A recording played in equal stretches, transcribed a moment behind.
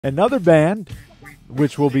Another band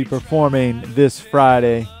which will be performing this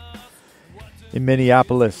Friday in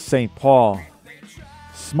Minneapolis, St. Paul.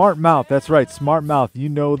 Smart Mouth, that's right, Smart Mouth. You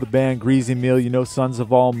know the band Greazy Meal, you know Sons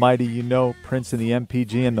of Almighty, you know Prince and the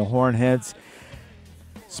NPG and the Hornheads.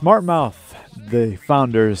 Smart Mouth, the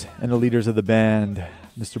founders and the leaders of the band,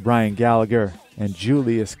 Mr. Brian Gallagher and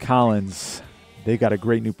Julius Collins. They got a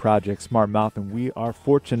great new project, Smart Mouth, and we are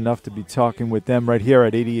fortunate enough to be talking with them right here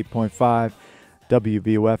at 88.5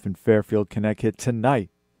 WVOF in Fairfield, Connecticut tonight.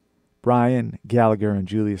 Brian Gallagher and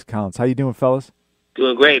Julius Collins. How you doing, fellas?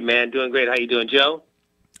 Doing great, man. Doing great. How you doing, Joe?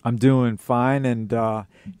 I'm doing fine, and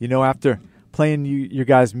after playing your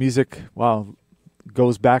guys' music,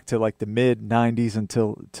 goes back to like the mid '90s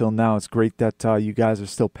until now. It's great that you guys are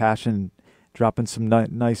still passionate, dropping some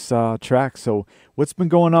nice tracks. So, what's been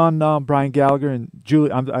going on, Brian Gallagher and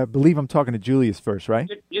Julius? I believe I'm talking to Julius first, right?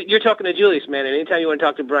 You're talking to Julius, man. And anytime you want to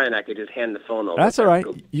talk to Brian, I could just hand the phone over. That's all right.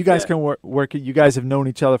 You guys can work it. You guys have known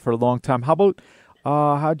each other for a long time. How about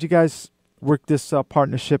how'd you guys work this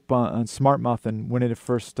partnership on Smart Mouth, and when did it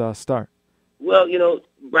first start? Well,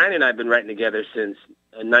 Brian and I have been writing together since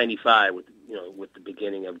 '95 with the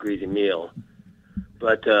beginning of Greazy Meal.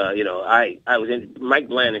 But, I was Mike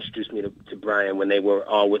Bland introduced me to Brian when they were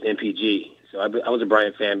all with NPG. So I was a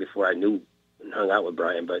Brian fan before I knew and hung out with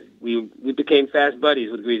Brian. But we became fast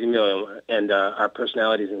buddies with Greazy Meal, and our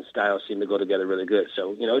personalities and styles seem to go together really good.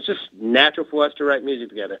 So, it's just natural for us to write music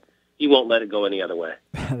together. He won't let it go any other way.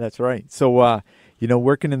 That's right. So,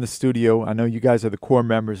 working in the studio, I know you guys are the core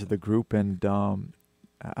members of the group, and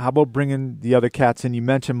how about bringing the other cats in? You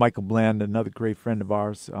mentioned Michael Bland, another great friend of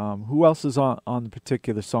ours. Who else is on the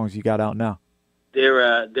particular songs you got out now? There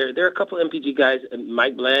are a couple of MPG guys,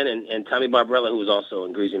 Mike Bland and Tommy Barbarella, who was also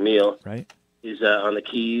in Greazy Meal. Right. Is on the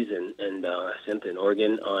keys and synth and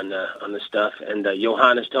organ on the stuff, and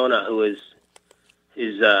Johannes Tona, who is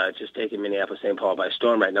just taking Minneapolis, St. Paul by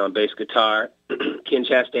storm right now on bass guitar. Ken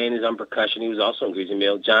Chastain is on percussion. He was also in Greazy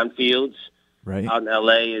Meal. John Fields, right, out in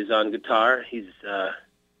L.A., is on guitar. He's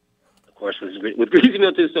of course with Greazy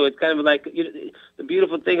Meal too. So it's kind of like the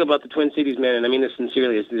beautiful thing about the Twin Cities, man. And I mean this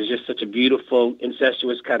sincerely. Is there's just such a beautiful,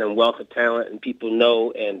 incestuous kind of wealth of talent, and people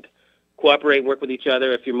know and cooperate, and work with each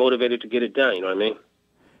other if you're motivated to get it done. You know what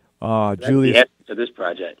I mean? Julius, that's the essence of this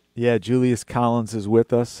project. Yeah, Julius Collins is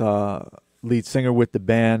with us, lead singer with the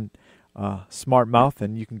band Smart Mouth,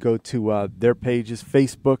 and you can go to their pages,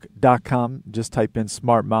 facebook.com. Just type in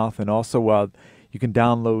Smart Mouth, and also you can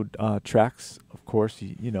download tracks. Of course,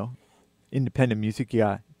 independent music, you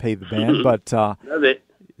gotta pay the band, but Love it.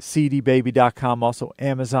 cdbaby.com, also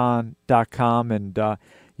amazon.com, and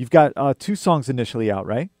you've got 2 songs initially out,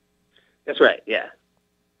 right? That's right, yeah.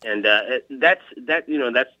 And that's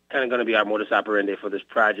kind of going to be our modus operandi for this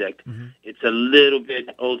project. Mm-hmm. It's a little bit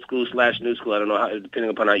old school / new school. I don't know how,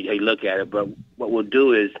 depending upon how you look at it. But what we'll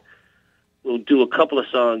do is we'll do a couple of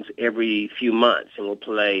songs every few months, and we'll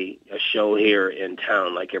play a show here in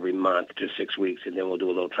town like every month to 6 weeks, and then we'll do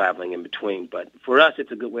a little traveling in between. But for us,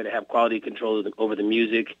 it's a good way to have quality control over the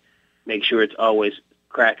music, make sure it's always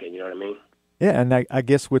cracking. You know what I mean? Yeah, and I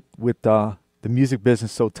guess with the music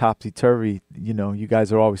business so topsy-turvy, you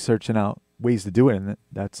guys are always searching out ways to do it, and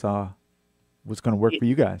that's what's going to work for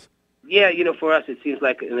you guys. Yeah, for us, it seems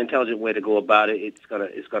like an intelligent way to go about it. It's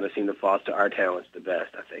gonna seem to foster our talents the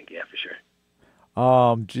best, I think. Yeah, for sure.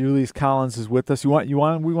 Julius Collins is with us. We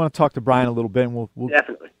want to talk to Brian a little bit, and we'll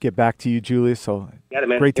definitely get back to you, Julius. So got it,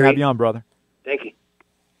 man. Great to have you on, brother. Thank you.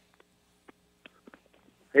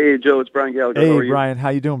 Hey, Joe, it's Brian Gallagher. Hey, how are you? Brian, how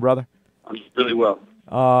you doing, brother? I'm really well.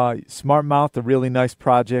 Smart Mouth, a really nice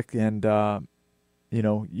project, and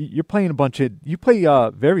you're playing you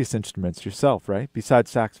play various instruments yourself, right?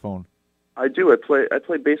 Besides saxophone. I do. I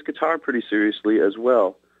play bass guitar pretty seriously as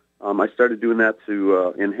well. I started doing that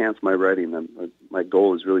to enhance my writing. My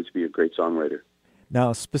goal is really to be a great songwriter.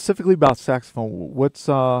 Now, specifically about saxophone, what's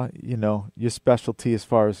your specialty as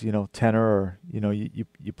far as tenor, or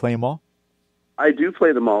you play them all? I do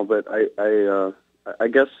play them all, but I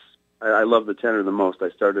guess I love the tenor the most. I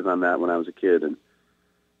started on that when I was a kid, and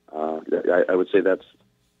I would say that's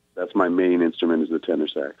my main instrument is the tenor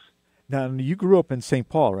sax. Now, you grew up in St.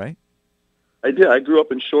 Paul, right? I did. I grew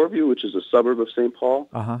up in Shoreview, which is a suburb of St. Paul.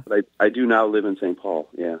 Uh-huh. But I do now live in St. Paul,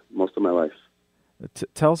 most of my life.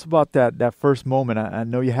 Tell us about that first moment. I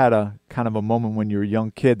know you had a kind of a moment when you were a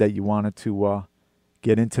young kid that you wanted to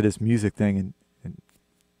get into this music thing, and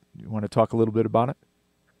you want to talk a little bit about it?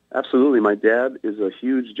 Absolutely. My dad is a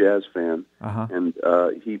huge jazz fan, uh-huh. and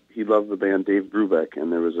he loved the band Dave Brubeck,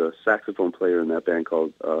 and there was a saxophone player in that band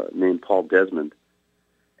named Paul Desmond,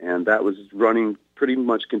 and that was running pretty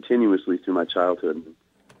much continuously through my childhood.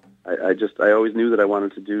 I always knew that I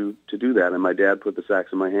wanted to do that, and my dad put the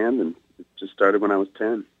sax in my hand, and it just started when I was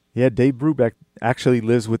 10. Yeah, Dave Brubeck actually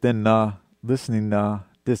lives within listening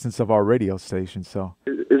distance of our radio station. So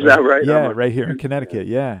is that right? Yeah, right here in Connecticut.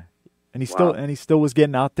 Yeah, and Wow. he still was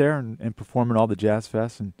getting out there and performing all the jazz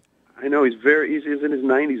fests. And I know he's in his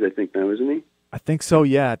 90s, I think now, isn't he? I think so.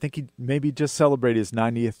 Yeah, I think he maybe just celebrated his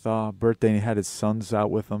 90th birthday, and he had his sons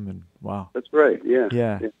out with him. And wow, That's right. Yeah.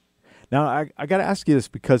 yeah. Now I got to ask you this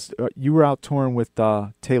because you were out touring with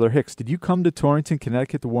Taylor Hicks. Did you come to Torrington,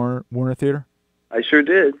 Connecticut, the Warner Theater? I sure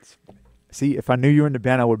did. See, if I knew you were in the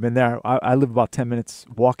band, I would have been there. I live about 10 minutes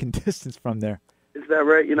walking distance from there. Is that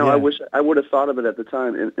right? You know, Yeah. I wish I would have thought of it at the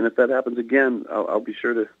time, and if that happens again, I'll be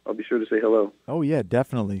sure to say hello. Oh yeah,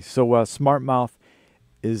 definitely. So Smart Mouth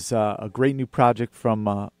is a great new project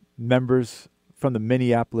from members from the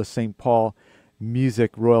Minneapolis St. Paul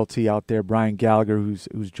music royalty out there. Brian Gallagher,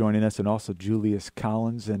 who's joining us, and also Julius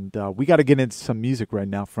Collins. And we got to get into some music right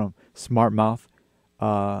now from Smart Mouth.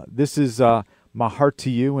 This is My Heart to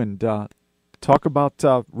You, and talk about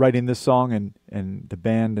writing this song and the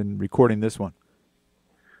band and recording this one.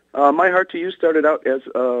 My Heart to You started out as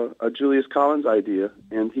a Julius Collins idea,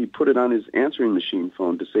 and he put it on his answering machine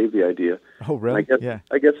phone to save the idea. Oh, really?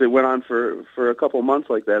 I guess it went on for a couple of months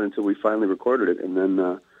like that until we finally recorded it, and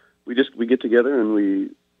then we get together and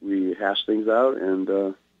we hash things out,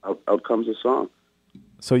 and out comes a song.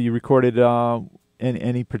 So you recorded in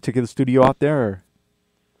any particular studio out there?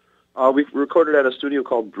 Or? We recorded at a studio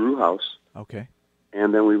called Brew House. Okay.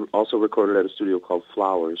 And then we also recorded at a studio called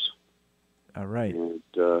Flowers. All right. And,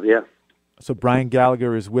 yeah. So Brian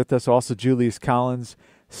Gallagher is with us. Also Julius Collins,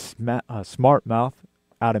 Smart Mouth,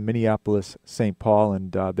 out of Minneapolis, St. Paul.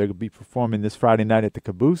 And they're going to be performing this Friday night at the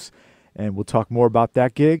Caboose. And we'll talk more about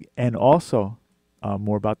that gig and also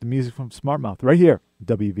more about the music from Smart Mouth right here,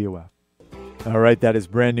 WVOF. All right, that is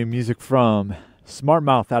brand new music from Smart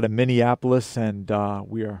Mouth out of Minneapolis, and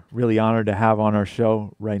we are really honored to have on our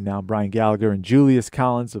show right now Brian Gallagher and Julius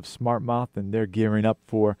Collins of Smart Mouth, and they're gearing up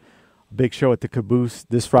for a big show at the Caboose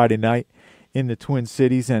this Friday night in the Twin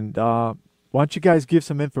Cities. And why don't you guys give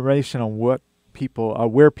some information on what people,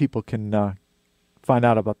 where people can find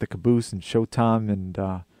out about the Caboose and showtime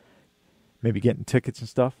and maybe getting tickets and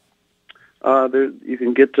stuff? You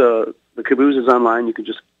can get the Caboose is online. You can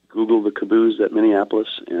just Google the Caboose at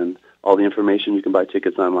Minneapolis, and all the information. You can buy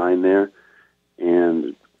tickets online there.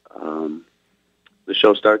 And the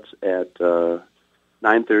show starts at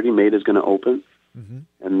 9:30. Maid is going to open. Mm-hmm.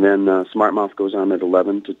 And then Smart Mouth goes on at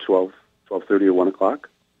 11 to 12:30 or 1 o'clock.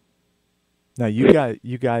 Now, you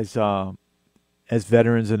guys, as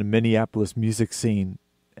veterans in the Minneapolis music scene,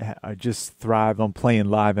 just thrive on playing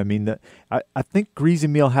live. I mean, I think Greazy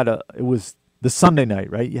Meal it was the Sunday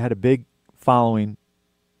night, right? You had a big following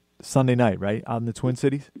Sunday night, right, out in the Twin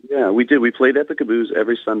Cities? Yeah, we did. We played at the Caboose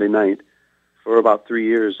every Sunday night for about 3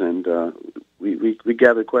 years, and we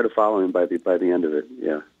gathered quite a following by the end of it.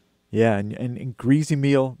 Yeah. Yeah, and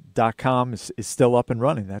GreazyMeal.com is still up and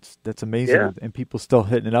running. That's amazing, yeah. And people still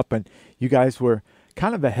hitting it up. And you guys were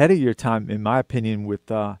kind of ahead of your time, in my opinion, with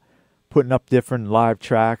putting up different live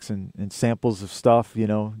tracks and samples of stuff. You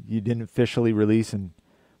know, you didn't officially release, and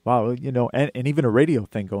wow, you know, and even a radio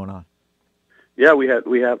thing going on. Yeah, we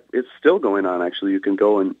have. It's still going on. Actually, you can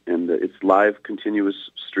go and it's live, continuous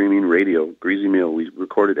streaming radio. Greazy Meal. We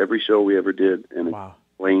recorded every show we ever did, and wow.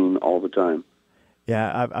 It's playing all the time.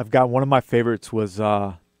 Yeah, I've got one of my favorites was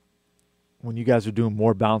when you guys were doing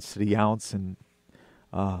More Bounce to the Ounce and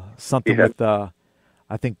something with I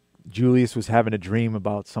think Julius was having a dream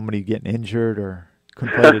about somebody getting injured or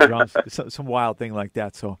couldn't play the drums, some wild thing like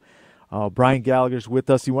that. So Brian Gallagher's with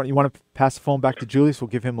us. You want to pass the phone back to Julius? We'll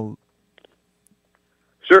give him a.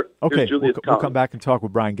 Sure. Okay, we'll come back and talk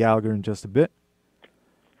with Brian Gallagher in just a bit.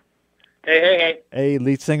 Hey. Hey,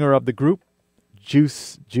 lead singer of the group,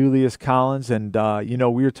 Julius Collins. And, you know,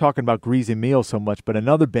 we were talking about Greazy Meal so much, but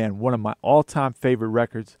another band, one of my all-time favorite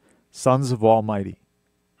records, Sons of Almighty.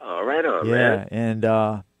 Oh, right on, man. Yeah,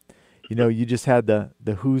 and, you know, you just had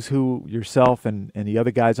the Who's Who yourself and the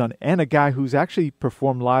other guys on, and a guy who's actually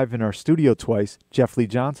performed live in our studio twice, Jeff Lee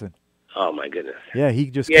Johnson. Oh, my goodness. Yeah, he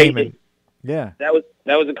just came in. Yeah, that was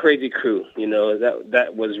a crazy crew. You know,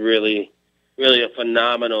 that was really a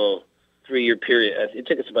phenomenal 3-year period. It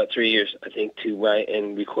took us about 3 years, I think, to write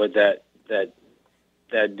and record that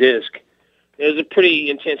disc. It was a pretty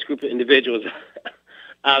intense group of individuals,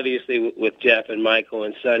 obviously with Jeff and Michael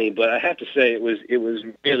and Sonny. But I have to say, it was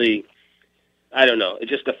really, I don't know, it's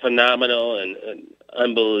just a phenomenal and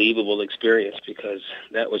unbelievable experience because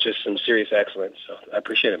that was just some serious excellence. So I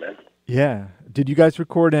appreciate it, man. Yeah. Did you guys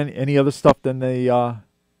record any other stuff than the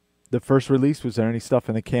the first release? Was there any stuff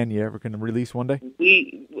in the can you ever going to release one day?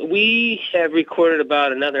 We have recorded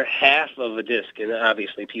about another half of a disc, and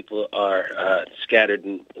obviously people are scattered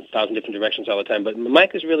in 1,000 different directions all the time. But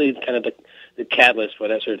Mike is really kind of the catalyst for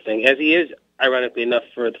that sort of thing, as he is, ironically enough,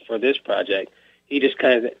 for this project. He just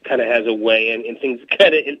kind of has a way, and things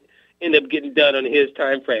kind of end up getting done on his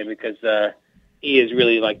time frame because he is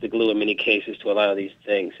really like the glue in many cases to a lot of these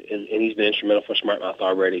things, and he's been instrumental for Smart Mouth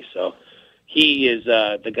already. So he is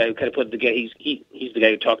the guy who kind of put it together. He's the guy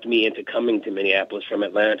who talked me into coming to Minneapolis from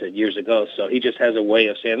Atlanta years ago. So he just has a way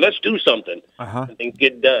of saying, "Let's do something," and things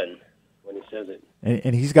get done when he says it.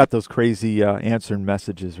 And he's got those crazy answering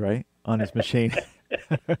messages, right, on his machine.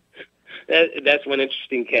 That's one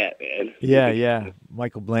interesting cat, man. Yeah.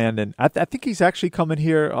 Michael Bland, and I think he's actually coming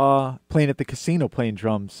here playing at the casino, playing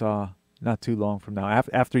drums. Not too long from now,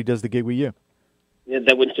 after he does the gig with you. Yeah,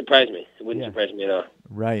 that wouldn't surprise me. It wouldn't surprise me at all.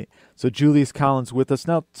 Right. So Julius Collins with us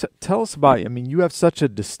now. Tell us about. I mean, you have such a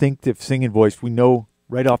distinctive singing voice. We know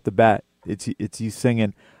right off the bat it's you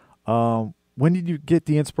singing. When did you get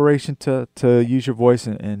the inspiration to use your voice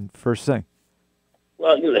and first sing?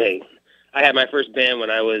 Well, hey, I had my first band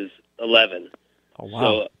when I was 11. Oh wow!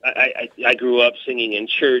 So I grew up singing in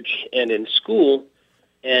church and in school,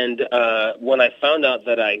 and when I found out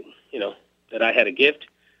that I had a gift,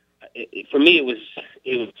 for me it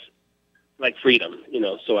was like freedom,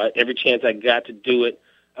 So every chance I got to do it,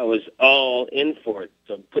 I was all in for it.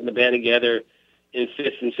 So putting the band together in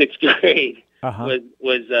 5th and 6th grade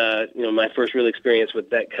was my first real experience with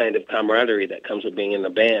that kind of camaraderie that comes with being in the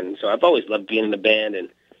band. So I've always loved being in the band,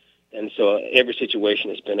 and so every situation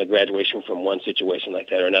has been a graduation from one situation like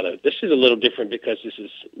that or another. This is a little different because this is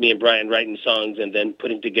me and Brian writing songs and then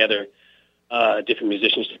putting together different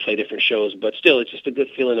musicians to play different shows. But still, it's just a good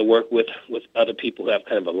feeling to work with other people who have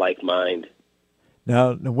kind of a like mind.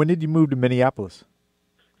 Now, when did you move to Minneapolis?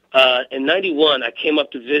 In 91, I came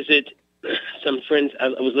up to visit some friends. I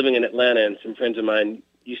was living in Atlanta, and some friends of mine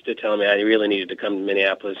used to tell me I really needed to come to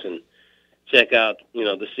Minneapolis and check out,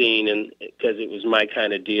 the scene, and because it was my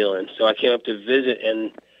kind of deal. And so I came up to visit,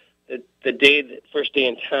 and the first day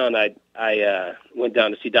in town, I went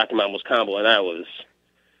down to see Dr. Mamos Combo, and I was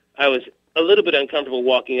a little bit uncomfortable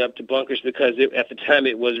walking up to Bunkers because at the time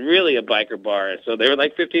it was really a biker bar, and so there were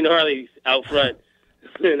like 15 Harleys out front,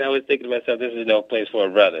 and I was thinking to myself, this is no place for a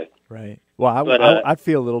brother. Right. Well, I'd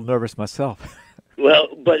feel a little nervous myself. Well,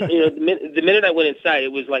 but the minute I went inside,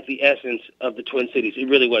 it was like the essence of the Twin Cities. It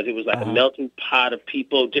really was. It was like a melting pot of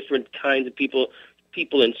people, different kinds of people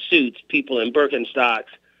in suits, people in Birkenstocks,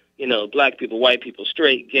 black people, white people,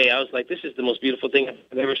 straight, gay. I was like, this is the most beautiful thing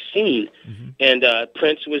I've ever seen. Mm-hmm. And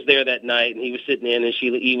Prince was there that night, and he was sitting in, and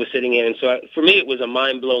Sheila E. was sitting in. And so for me, it was a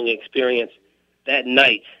mind-blowing experience. That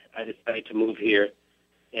night, I decided to move here.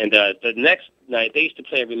 And the next night, they used to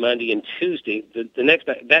play every Monday and Tuesday. The next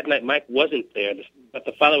night, that night, Mike wasn't there, but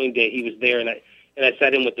the following day, he was there, and I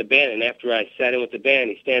sat in with the band. And after I sat in with the band,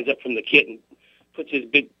 he stands up from the kit and puts his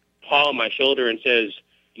big paw on my shoulder and says,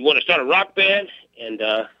 "You want to start a rock band?" And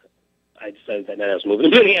I decided that night I was moving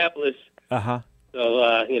to Minneapolis.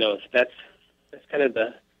 So that's kind of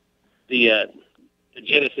the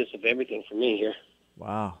genesis of everything for me here.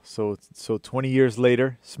 Wow. So 20 years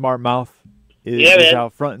later, Smart Mouth is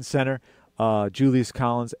out front and center. Julius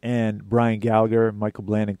Collins and Brian Gallagher, Michael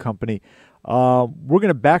Bland and company. We're going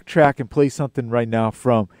to backtrack and play something right now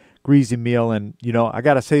from Greazy Meal. And, I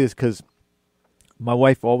got to say this because my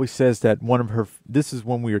wife always says that this is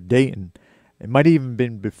when we were dating. It might have even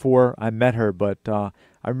been before I met her, but I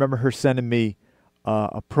remember her sending me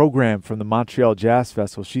a program from the Montreal Jazz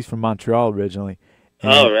Festival. She's from Montreal originally.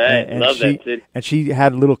 And love that, dude. And she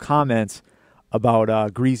had little comments about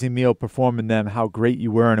Greazy Meal performing them, how great you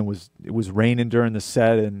were, and it was raining during the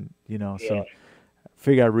set, and so I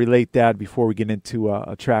figure I'd relate that before we get into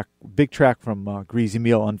a big track from Greazy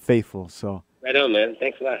Meal, Unfaithful. So right on, man.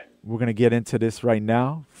 Thanks a lot. We're gonna get into this right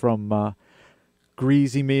now from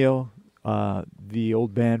Greazy Meal, the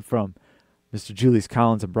old band from Mr. Julius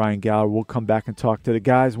Collins and Brian Gallagher. We'll come back and talk to the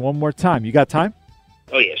guys one more time. You got time?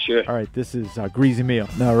 Oh, yeah, sure. All right, this is Greazy Meal.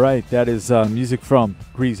 All right, that is music from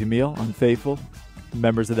Greazy Meal, Unfaithful.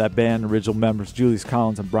 Members of that band, original members, Julius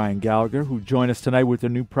Collins and Brian Gallagher, who join us tonight with their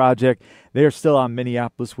new project. They are still on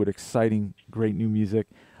Minneapolis with exciting, great new music,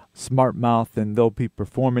 Smart Mouth, and they'll be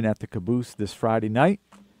performing at the Caboose this Friday night.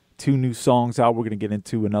 2 new songs out. We're going to get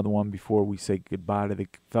into another one before we say goodbye to the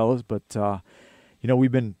fellas. But,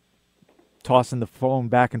 we've been tossing the phone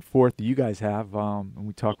back and forth that you guys have, and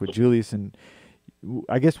we talked with Julius, and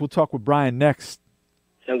I guess we'll talk with Brian next.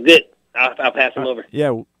 Sounds good. I'll pass him over.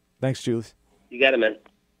 Yeah. Thanks, Julius. You got it, man.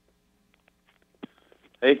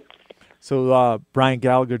 Hey. So Brian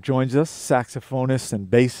Gallagher joins us, saxophonist and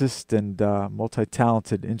bassist and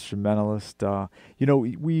multi-talented instrumentalist.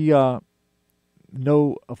 We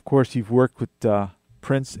know, of course, you've worked with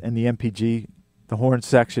Prince and the NPG, the horn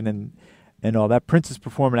section and all that. Prince is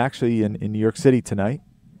performing actually in New York City tonight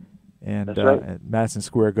and That's right. at Madison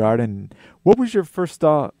Square Garden. What was your first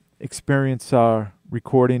experience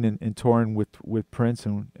recording and touring with Prince,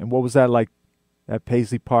 and what was that like at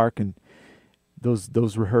Paisley Park and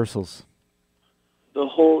those rehearsals? The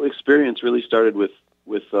whole experience really started with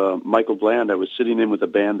Michael Bland. I was sitting in with a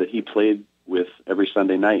band that he played with every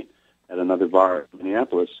Sunday night at another bar in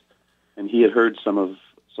Minneapolis, and he had heard some of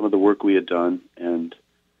the work we had done, and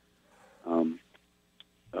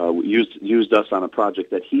used us on a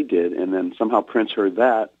project that he did. And then somehow Prince heard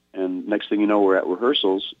that, and next thing you know, we're at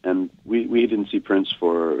rehearsals, and we didn't see Prince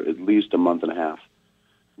for at least a month and a half.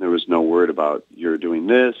 There was no word about you're doing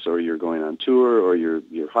this or you're going on tour or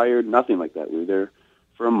you're hired, nothing like that. We were there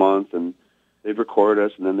for a month, and they'd record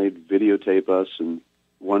us, and then they'd videotape us, and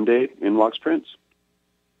one day in walks Prince.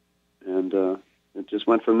 And it just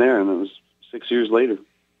went from there, and it was 6 years later.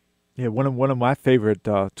 Yeah, one of my favorite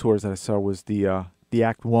tours that I saw was the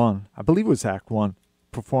Act One. I believe it was Act One,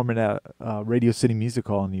 performing at Radio City Music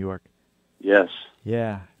Hall in New York. Yes.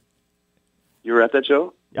 Yeah. You were at that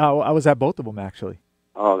show? I was at both of them, actually.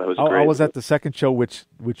 Oh, that was great. I was at the second show, which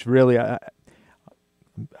really,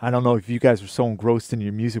 I don't know if you guys were so engrossed in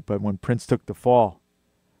your music, but when Prince took the fall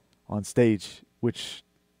on stage, which,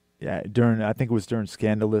 I think it was during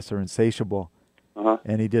Scandalous or Insatiable,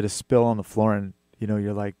 and he did a spill on the floor, and,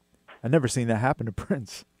 you're like, I've never seen that happen to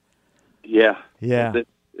Prince. Yeah. Yeah.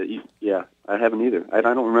 Yeah, I haven't either. I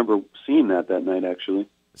don't remember seeing that night, actually.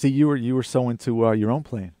 See, you were so into your own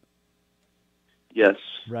playing. Yes.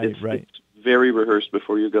 Right. It's very rehearsed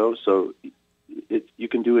before you go, so you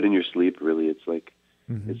can do it in your sleep. Really, it's like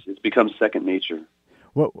it's become second nature.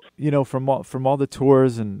 Well, from all the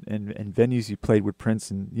tours and venues you played with Prince,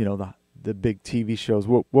 and the big TV shows,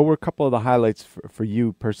 what were a couple of the highlights for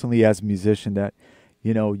you personally as a musician that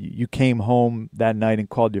you came home that night and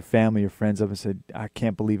called your family or friends up and said, I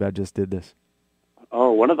can't believe I just did this?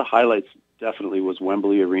 Oh, one of the highlights definitely was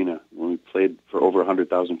Wembley Arena when we played for over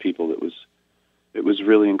 100,000 people. It was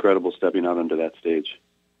really incredible stepping out onto that stage.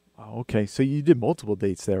 Oh, okay, so you did multiple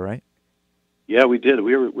dates there, right? Yeah, we did.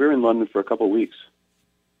 We were in London for a couple of weeks.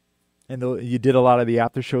 And you did a lot of the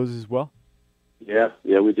after shows as well? Yeah,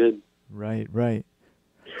 we did. Right.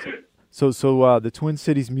 So the Twin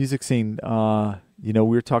Cities music scene, we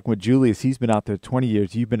were talking with Julius. He's been out there 20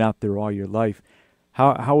 years. You've been out there all your life.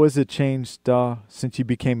 How has it changed since you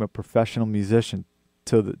became a professional musician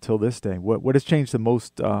till this day? What has changed the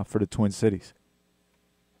most for the Twin Cities?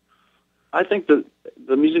 I think the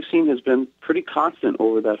music scene has been pretty constant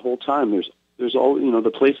over that whole time. There's always,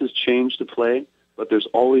 the places change to play, but there's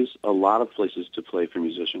always a lot of places to play for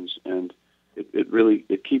musicians, and it really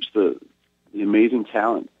keeps the amazing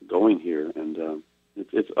talent going here, and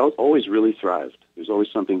it's always really thrived. There's always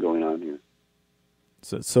something going on here.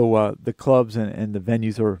 So the clubs and the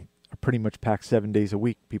venues are pretty much packed 7 days a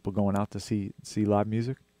week. People going out to see live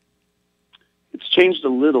music. It's changed a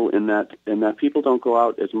little in that people don't go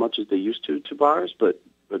out as much as they used to bars, but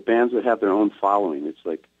bands that have their own following, it's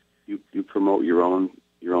like you promote your own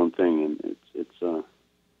thing, and it's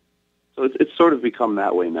sort of become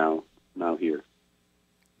that way now here.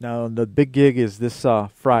 Now the big gig is this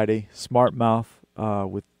Friday, Smart Mouth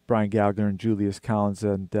with Brian Gallagher and Julius Collins,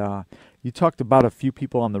 and you talked about a few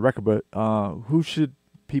people on the record, but who should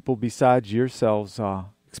people besides yourselves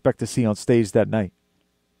expect to see on stage that night?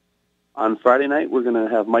 On Friday night, we're going to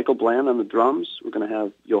have Michael Bland on the drums. We're going to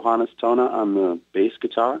have Johannes Tona on the bass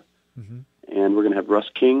guitar. And we're going to have Russ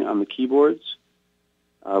King on the keyboards.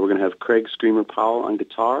 We're going to have Craig Screamer Powell on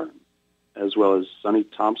guitar, as well as Sonny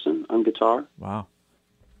Thompson on guitar. Wow.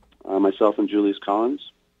 Myself and Julius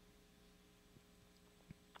Collins.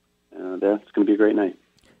 That's going to be a great night.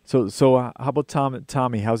 So how about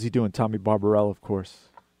Tommy? How's he doing? Tommy Barbarella, of course.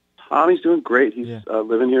 Tommy's doing great. He's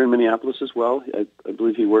living here in Minneapolis as well. I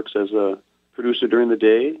believe he works as a producer during the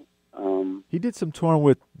day. He did some touring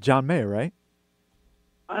with John Mayer, right?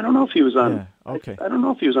 I don't know if he was on. Yeah, okay. I don't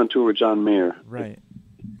know if he was on tour with John Mayer. Right.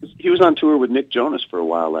 He was on tour with Nick Jonas for a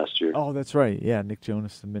while last year. Oh, that's right. Yeah, Nick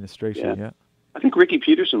Jonas Administration. Yeah. I think Ricky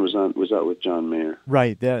Peterson was out with John Mayer.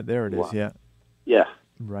 Right. There it is. Wow. Yeah. Yeah.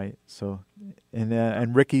 Right. So,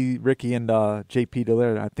 and Ricky and JP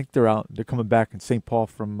Dallaire, I think they're coming back in St. Paul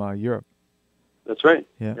from Europe. That's right.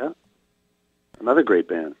 Yeah. Another great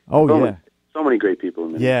band. Oh, so many great people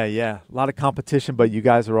in there. Yeah. A lot of competition, but you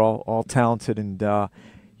guys are all talented, and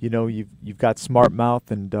you've got Smart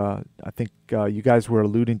Mouth, and I think you guys were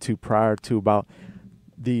alluding to prior to about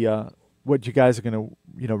the what you guys are going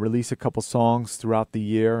to release a couple songs throughout the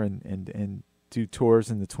year and do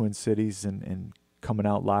tours in the Twin Cities and coming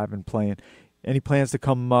out live and playing. Any plans to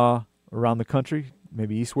come around the country,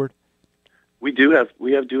 maybe eastward? We do have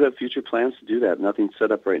future plans to do that. Nothing's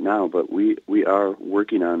set up right now, but we are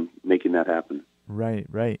working on making that happen.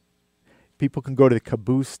 Right. People can go to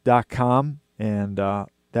caboose.com, and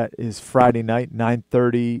that is Friday night,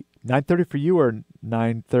 9:30. 9:30 for you or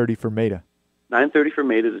 9:30 for Maida? 9:30 for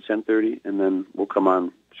Maida to 10:30, and then we'll come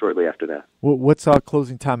on shortly after that. What's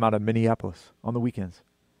closing time out of Minneapolis on the weekends?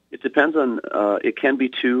 It depends on. It can be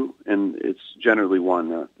 2, and it's generally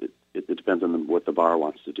 1. It depends on what the bar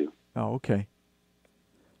wants to do. Oh, okay.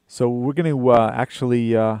 So we're going to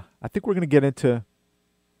actually, I think we're going to get into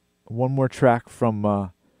one more track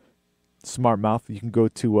from Smart Mouth. You can go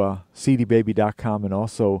to cdbaby.com and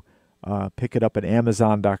also pick it up at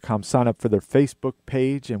amazon.com. Sign up for their Facebook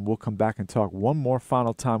page, and we'll come back and talk one more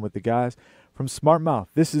final time with the guys from Smart Mouth.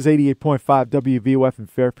 This is 88.5 WVOF in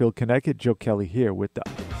Fairfield, Connecticut. Joe Kelley here with the...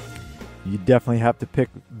 You definitely have to pick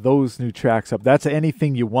those new tracks up. That's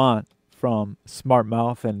Anything You Want from Smart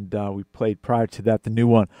Mouth, and we played prior to that the new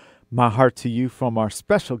one, My Heart to You, from our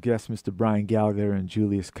special guests, Mr. Brian Gallagher and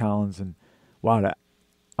Julius Collins. And wow,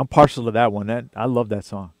 I'm partial to that one. I love that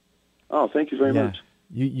song. Oh, thank you very much.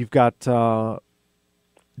 You've got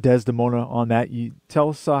Desdemona on that. You tell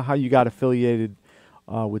us how you got affiliated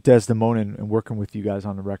with Desdemona and working with you guys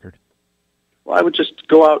on the record. Well, I would just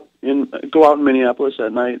go out in Minneapolis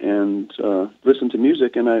at night and listen to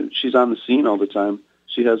music, and she's on the scene all the time.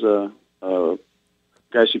 She has a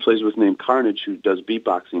guy she plays with named Carnage who does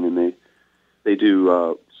beatboxing, and they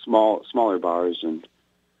do smaller bars and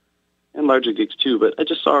larger gigs too. But I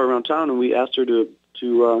just saw her around town, and we asked her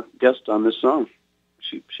to guest on this song.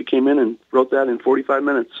 She came in and wrote that in 45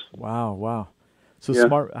 minutes. Wow. So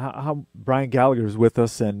Smart. How Brian Gallagher is with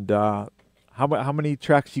us, and how many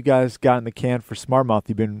tracks you guys got in the can for Smart Mouth?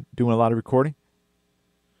 You've been doing a lot of recording?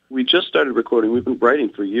 We just started recording. We've been writing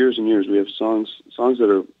for years and years. We have songs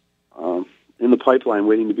that are in the pipeline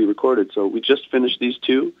waiting to be recorded. So we just finished these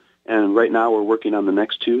 2, and right now we're working on the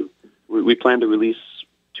next 2. We plan to release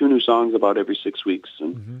 2 new songs about every 6 weeks,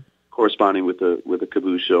 and corresponding with a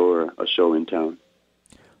caboose show or a show in town.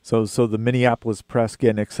 So the Minneapolis press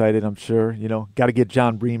getting excited, I'm sure. Got to get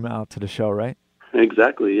John Bream out to the show, right?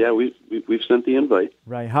 Exactly. Yeah, we've sent the invite.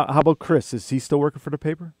 Right. How about Chris? Is he still working for the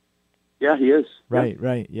paper? Yeah, he is.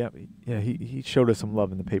 Right. Yeah. He showed us some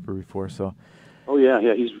love in the paper before. So. Oh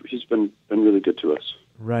yeah. He's been really good to us.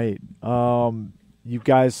 Right. You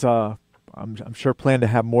guys, I'm sure plan to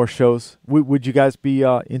have more shows. Would you guys be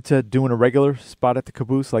into doing a regular spot at the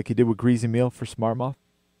Caboose like you did with Greazy Meal for Smart Mouth?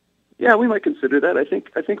 Yeah, we might consider that. I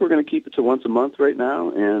think we're going to keep it to once a month right now,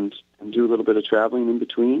 and do a little bit of traveling in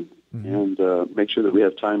between, and make sure that we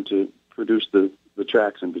have time to produce the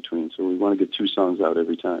tracks in between. So we want to get 2 songs out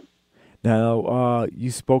every time. Now, you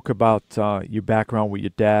spoke about your background with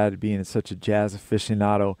your dad being such a jazz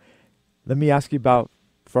aficionado. Let me ask you about,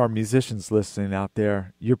 for our musicians listening out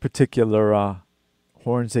there, your particular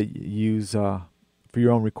horns that you use for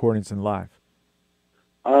your own recordings and live.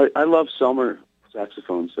 I love Selmer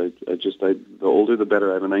saxophones. The older the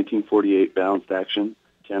better. I have a 1948 balanced action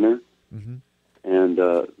tenor, and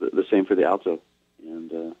the same for the alto.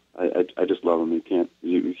 And I just love them.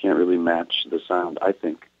 You can't really match the sound, I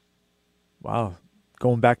think. Wow,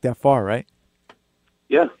 going back that far, right?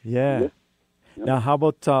 Yeah. Now, how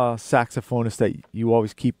about saxophonists that you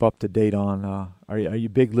always keep up to date on? Are you a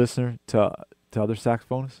big listener to other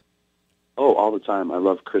saxophonists? Oh, all the time. I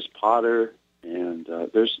love Chris Potter. And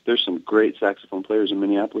there's some great saxophone players in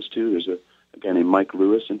Minneapolis too. There's a guy named Mike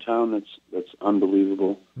Lewis in town that's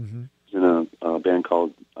unbelievable. He's in a band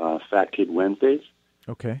called Fat Kid Wednesdays.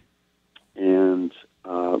 Okay. And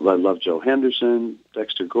I love Joe Henderson,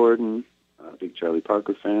 Dexter Gordon, big Charlie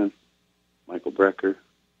Parker fan, Michael Brecker.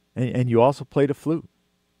 And you also play the flute.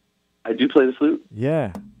 I do play the flute.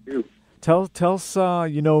 Yeah. I do. Tell us,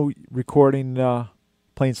 recording,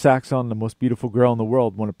 playing sax on The Most Beautiful Girl in the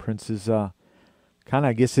World, one of Prince's kind of,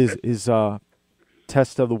 I guess, his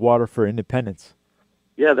test of the water for independence.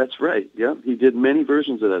 Yeah, that's right. Yeah, he did many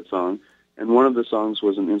versions of that song, and one of the songs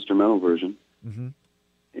was an instrumental version.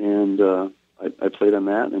 And I played on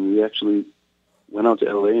that, and we actually went out to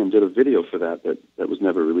L.A. and did a video for that was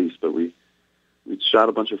never released, but we shot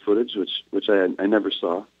a bunch of footage, which I never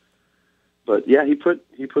saw. But yeah, he put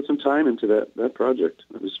some time into that project.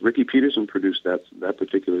 It was Ricky Peterson produced that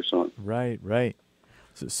particular song. Right.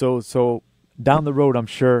 So down the road, I'm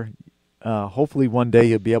sure hopefully one day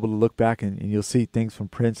you'll be able to look back and you'll see things from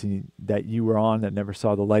Prince that you were on that never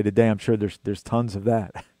saw the light of day. I'm sure there's tons of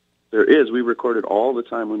that. There is. We recorded all the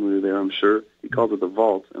time when we were there, I'm sure. He called it the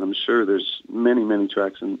vault, and I'm sure there's many, many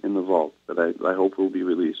tracks in the vault that I hope will be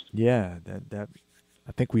released. Yeah, that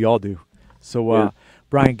I think we all do. So,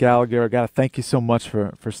 Brian Gallagher, I got to thank you so much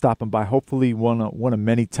for stopping by. Hopefully one of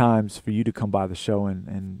many times for you to come by the show,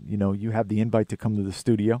 and you have the invite to come to the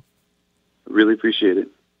studio. Really appreciate it.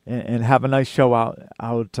 And have a nice show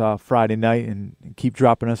out Friday night, and keep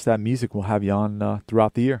dropping us that music. We'll have you on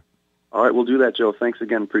throughout the year. All right, we'll do that, Joe. Thanks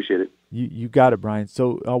again. Appreciate it. You got it, Brian.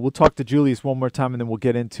 So we'll talk to Julius one more time, and then we'll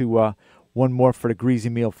get into one more for the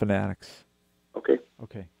Greazy Meal fanatics. Okay.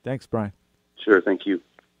 Okay. Thanks, Brian. Sure. Thank you.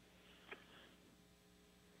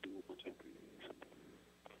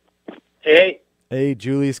 Hey. Hey,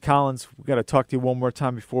 Julius Collins. We got to talk to you one more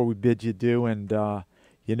time before we bid you adieu. And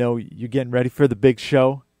you're getting ready for the big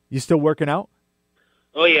show. You still working out?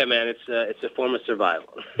 Oh yeah, man. It's a form of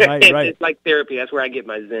survival. Right, right. It's like therapy. That's where I get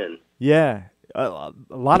my zen. Yeah. A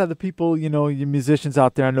lot of the people, your musicians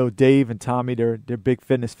out there, I know Dave and Tommy, they're big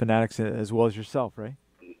fitness fanatics as well as yourself, right?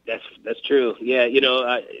 That's true. Yeah,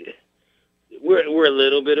 we're a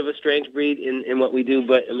little bit of a strange breed in what we do,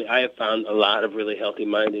 but I mean, I have found a lot of really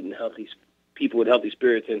healthy-minded and healthy people with healthy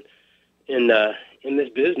spirits in this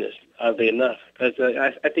business. Oddly enough, because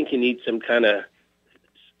I think you need some kind of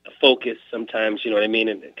focus sometimes. You know what I mean,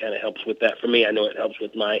 and it kind of helps with that. For me, I know it helps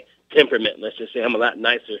with my temperament. Let's just say I'm a lot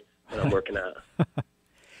nicer when I'm working out.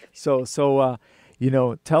 So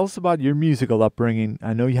tell us about your musical upbringing.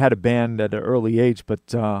 I know you had a band at an early age,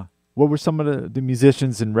 but what were some of the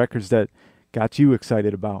musicians and records that got you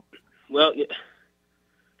excited about? Well,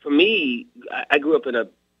 for me, I grew up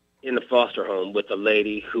in a foster home with a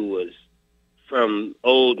lady who was from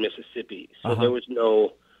old Mississippi, so there was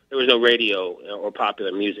no radio or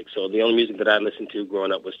popular music. So the only music that I listened to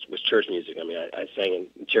growing up was church music. I mean, I sang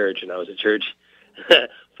in church, and I was at church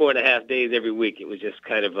 4.5 days every week. It was just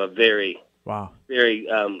kind of a very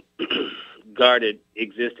guarded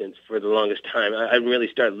existence for the longest time. I really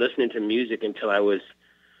started listening to music until I was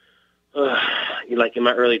like in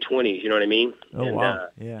my early 20s, you know what I mean? Oh, and, wow.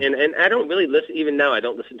 Yeah. And I don't really listen, even now, I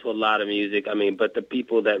don't listen to a lot of music. I mean, but the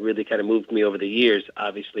people that really kind of moved me over the years,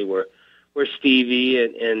 obviously, were Stevie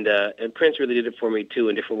and Prince really did it for me, too,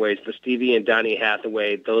 in different ways. But Stevie and Donny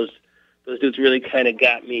Hathaway, those dudes really kind of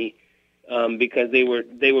got me because they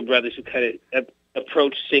were brothers who kind of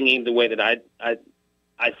approached singing the way that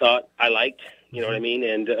I thought I liked, you know what I mean?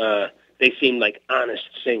 And they seemed like honest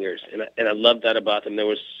singers, and I loved that about them. There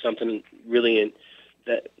was something really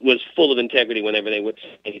that was full of integrity whenever they would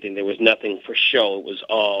say anything. There was nothing for show. It was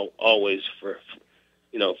always for,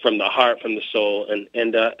 from the heart, from the soul.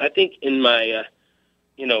 And I think in my,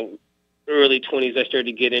 early 20s, I started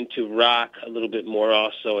to get into rock a little bit more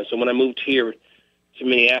also. And so when I moved here to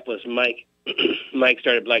Minneapolis, Mike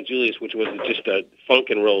started Black Julius, which was just a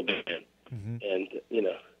funk and roll band. Mm-hmm. And,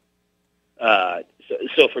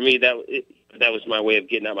 so for me, that was my way of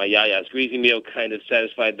getting out my yayas. Greazy Meal kind of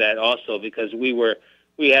satisfied that also because there were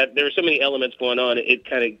so many elements going on. It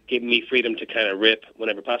kind of gave me freedom to kind of rip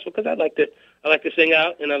whenever possible because I like to sing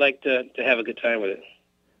out and I like to have a good time with it.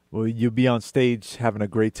 Well, you'll be on stage having a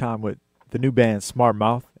great time with the new band Smart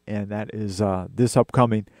Mouth, and that is this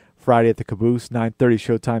upcoming Friday at the Caboose, 9:30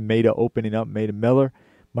 showtime. Maida opening up, Maida Miller.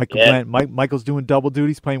 Michael's doing double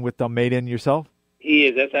duties, playing with Maida and yourself. He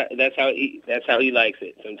is. That's how he likes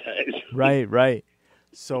it sometimes. Right.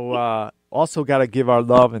 So also got to give our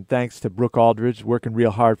love and thanks to Brooke Aldridge, working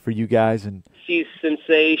real hard for you guys, and she's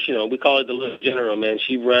sensational. We call her the little general, man.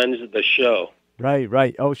 She runs the show.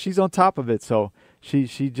 Right. Oh, she's on top of it. So she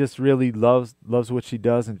just really loves what she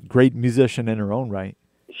does, and great musician in her own right.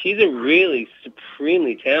 She's a really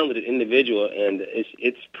supremely talented individual, and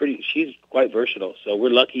she's quite versatile. So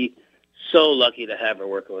we're so lucky to have her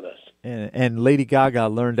working with us. And Lady Gaga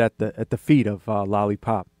learned at the feet of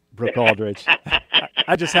Lollipop, Brooke Aldridge.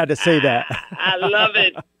 I just had to say that. I love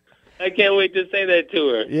it. I can't wait to say that to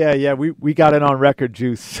her. Yeah, we got it on record,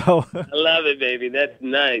 Juice. So I love it, baby. That's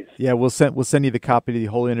nice. Yeah, we'll send you the copy of the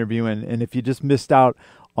whole interview, and if you just missed out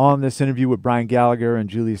on this interview with Brian Gallagher and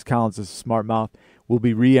Julius Collins of Smart Mouth, we'll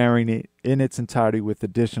be re-airing it in its entirety with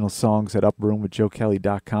additional songs at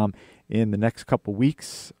uproomwithjoekelly.com in the next couple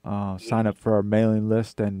weeks. Sign up for our mailing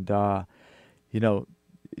list, and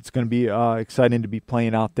it's going to be exciting to be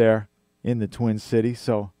playing out there in the Twin Cities.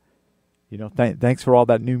 So, thanks for all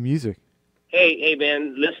that new music. Hey,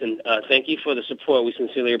 man, listen, thank you for the support. We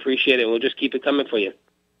sincerely appreciate it. We'll just keep it coming for you.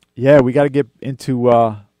 Yeah, we got to get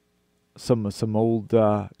into some old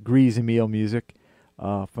Greazy Meal music.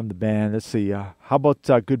 from the band. Let's see. How about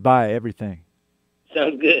Goodbye Everything?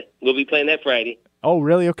 Sounds good. We'll be playing that Friday. Oh,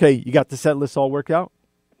 really? Okay. You got the set list all worked out?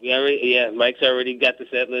 Mike's already got the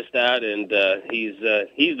set list out, and he's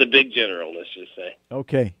the big general. Let's just say.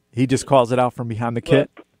 Okay. He just calls it out from behind the kit.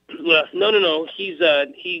 Well, no.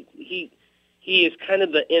 He is kind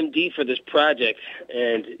of the MD for this project,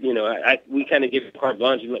 and we kind of give him carte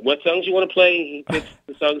blanche. What songs you want to play? He picks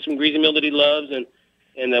the songs from Greazy Meal that he loves,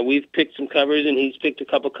 and we've picked some covers, and he's picked a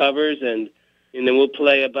couple covers, and then we'll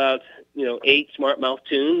play about 8 Smart Mouth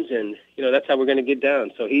tunes, and that's how we're going to get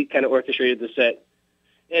down. So he kind of orchestrated the set.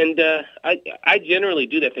 And I generally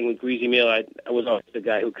do that thing with Greazy Meal. I was always the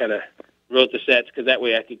guy who kind of wrote the sets because that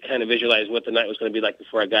way I could kind of visualize what the night was going to be like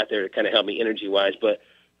before I got there. It kind of helped me energy-wise. But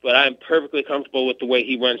I'm perfectly comfortable with the way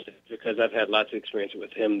he runs it because I've had lots of experience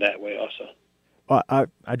with him that way also. Well,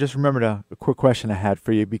 I just remembered a quick question I had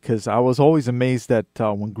for you because I was always amazed that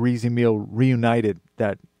when Greazy Meal reunited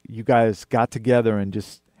that you guys got together and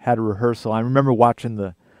just had a rehearsal. I remember watching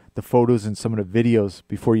the photos and some of the videos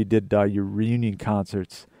before you did your reunion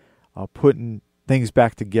concerts, putting things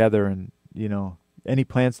back together. And any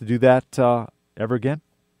plans to do that ever again?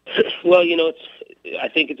 Well, I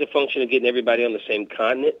think it's a function of getting everybody on the same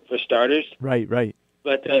continent for starters. Right.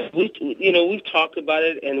 But we've talked about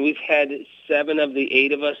it, and we've had 7 of the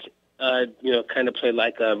 8 of us, kind of play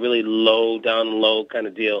like a really down low kind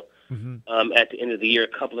of deal. Mm-hmm. At the end of the year a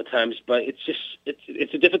couple of times, but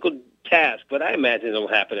it's a difficult task. But I imagine it'll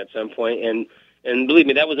happen at some point. And believe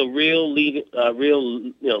me, that was a real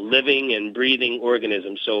living and breathing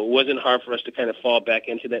organism. So it wasn't hard for us to kind of fall back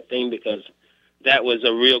into that thing because that was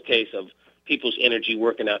a real case of people's energy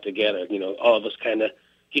working out together. All of us kind of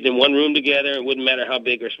get in one room together. It wouldn't matter how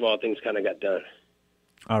big or small, things kind of got done.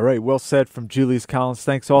 All right, well said from Julius Collins.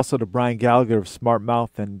 Thanks also to Brian Gallagher of Smart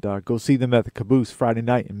Mouth, and go see them at the Caboose Friday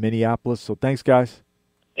night in Minneapolis. So thanks, guys.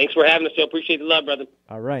 Thanks for having us. So appreciate the love, brother.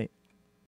 All right.